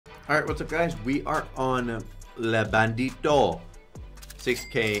Alright, what's up guys? We are on Bandito.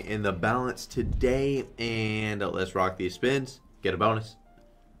 6K in the balance today, and let's rock these spins. Get a bonus.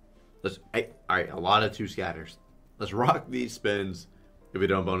 Alright, a lot of two scatters. Let's rock these spins. If we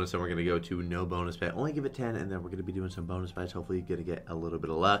don't bonus, then we're going to go to no bonus bet. Only give it 10, and then we're going to be doing some bonus bets. Hopefully you're going to get a little bit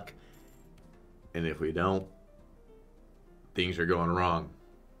of luck. And if we don't, things are going wrong.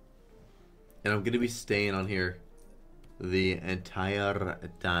 And I'm going to be staying on here the entire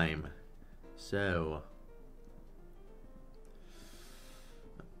time. So,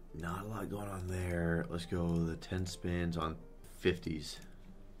 not a lot going on there. Let's go the 10 spins on 50s.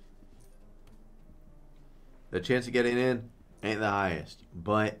 The chance of getting in ain't the highest,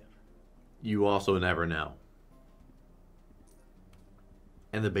 but you also never know.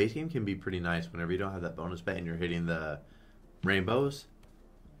 And the base game can be pretty nice whenever you don't have that bonus bet and you're hitting the rainbows.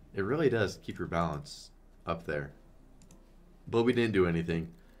 It really does keep your balance up there. But we didn't do anything.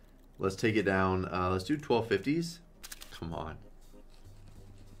 Let's take it down. Let's do 1250s. Come on.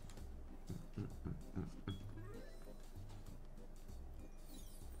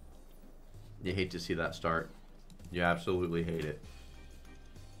 You hate to see that start. You absolutely hate it.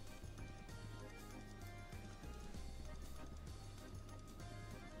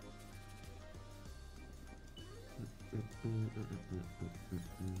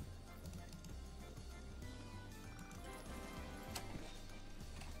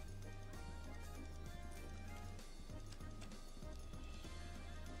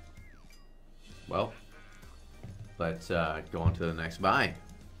 Well, let's go on to the next buy.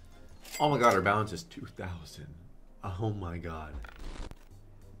 Oh my god, our balance is 2,000. Oh my god.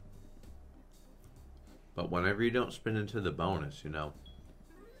 But whenever you don't spin into the bonus, you know.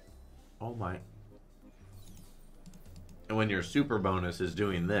 Oh my. And when your super bonus is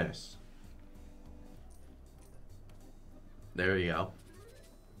doing this. There you go.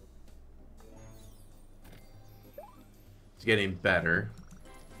 It's getting better.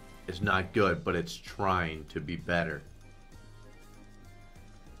 It's not good, but it's trying to be better.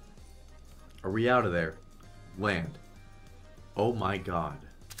 Are we out of there? Land. Oh my god.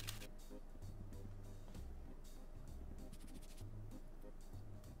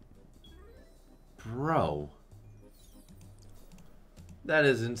 Bro. That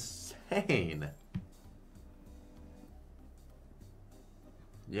is insane.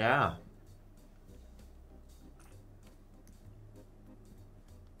 Yeah.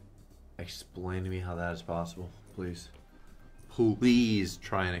 Explain to me how that is possible, please. Please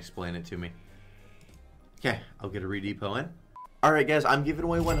try and explain it to me. Okay, I'll get a redepot in. Alright guys, I'm giving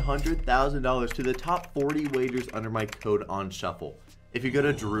away $100,000 to the top 40 wagers under my code on Shuffle. If you go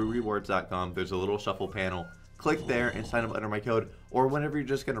to drewrewards.com, there's a little Shuffle panel. Click there and sign up under my code. Or whenever you're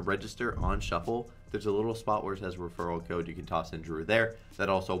just going to register on Shuffle, there's a little spot where it says referral code. You can toss in Drew there. That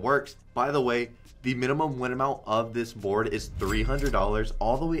also works. By the way, the minimum win amount of this board is $300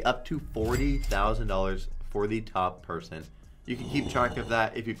 all the way up to $40,000 for the top person. You can keep track of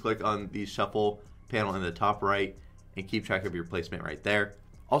that if you click on the Shuffle panel in the top right and keep track of your placement right there.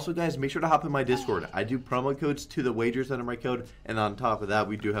 Also guys, make sure to hop in my Discord. I do promo codes to the wagers under my code, and on top of that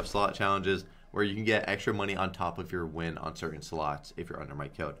we do have slot challenges where you can get extra money on top of your win on certain slots if you're under my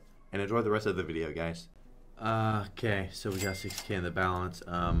code. And enjoy the rest of the video guys. Okay, so we got 6K in the balance.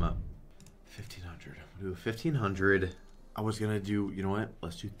 1,500. We'll do 1,500. I was gonna do, you know what?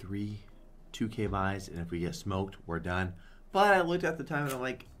 Let's do 3 2K buys, and if we get smoked, we're done. But I looked at the time and I'm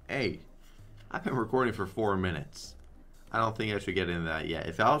like, hey, I've been recording for 4 minutes. I don't think I should get into that yet.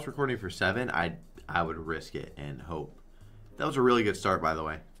 If I was recording for 7, I would risk it and hope. That was a really good start, by the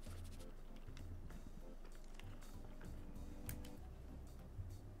way.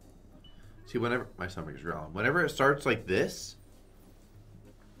 See, whenever my stomach is growling, whenever it starts like this,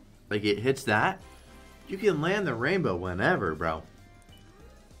 like it hits that, you can land the rainbow whenever, bro.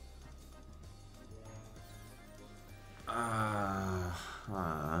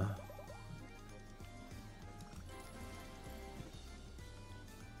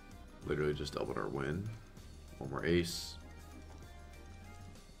 Literally just doubled our win. One more ace.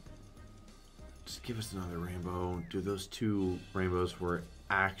 Just give us another rainbow. Dude, those 2 rainbows were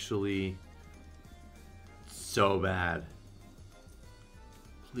actually so bad.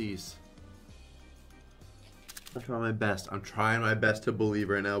 Please. I'm trying my best. I'm trying my best to believe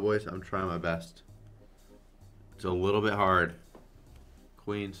right now, boys. I'm trying my best. It's a little bit hard.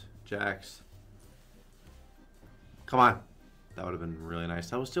 Queens, jacks. Come on. That would have been really nice.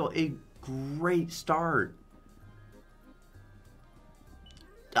 That was still a great start.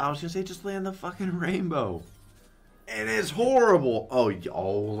 I was going to say just land the fucking rainbow. It is horrible. Oh,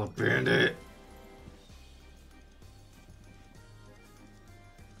 y'all, Bandit.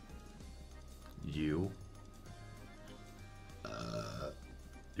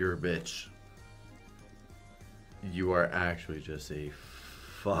 You're a bitch. You are actually just a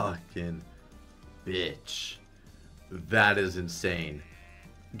fucking bitch. That is insane.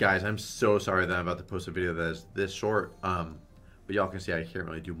 Guys, I'm so sorry that I'm about to post a video that is this short. But y'all can see I can't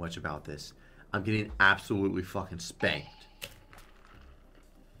really do much about this. I'm getting absolutely fucking spanked.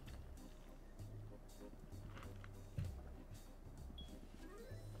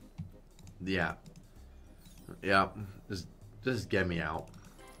 Yeah. Yeah. Just get me out.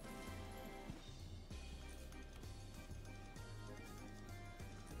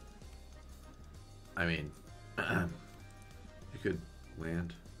 I mean, you could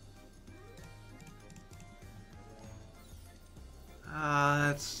land. Ah,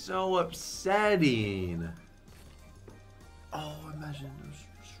 that's so upsetting. Oh, imagine those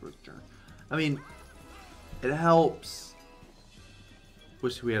return. I mean, it helps.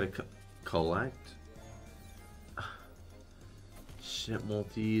 Wish we had a collect. Shit,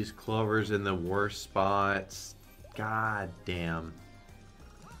 multis, clovers in the worst spots. God damn.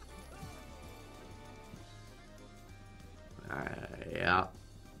 Yeah.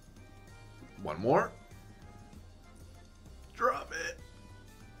 One more. Drop it.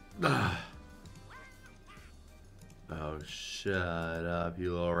 Oh, shut up,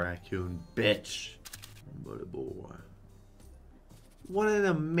 you little raccoon bitch. Buddy boy. What an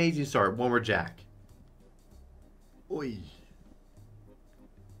amazing start. One more jack. Oi.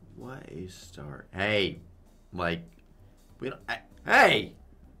 What a start. Hey. Like, we don't. Hey!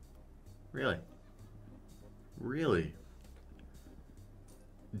 Really? Really?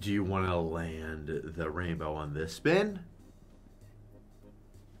 Do you want to land the rainbow on this spin?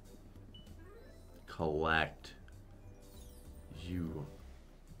 Collect. You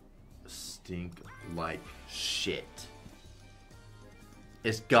stink like shit.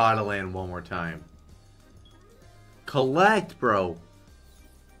 It's gotta land one more time. Collect, bro.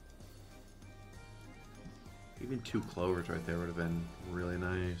 Even 2 clovers right there would have been really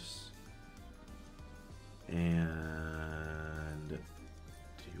nice. And do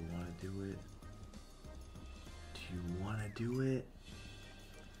you want to do it? Do you want to do it?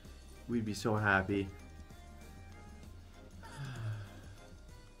 We'd be so happy.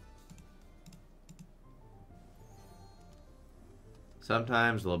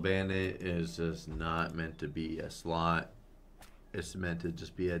 Sometimes Little Bandit is just not meant to be a slot. It's meant to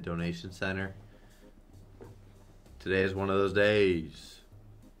just be a donation center. Today is one of those days.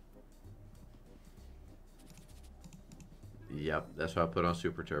 Yep, that's what I put on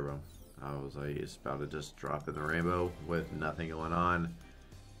Super Turbo. I was like, it's about to just drop in the rainbow with nothing going on.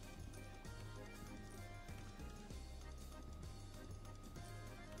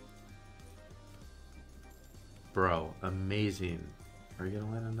 Bro, amazing. Are you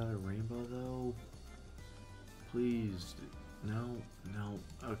gonna land another rainbow though? Please. No, no.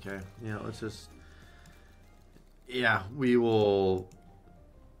 Okay. Yeah, let's just. Yeah, we will.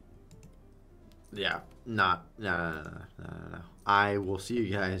 Yeah, no. I will see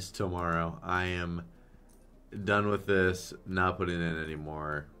you guys tomorrow. I am done with this. Not putting in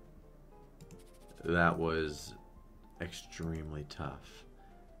anymore. That was extremely tough.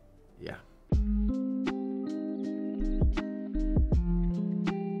 Yeah.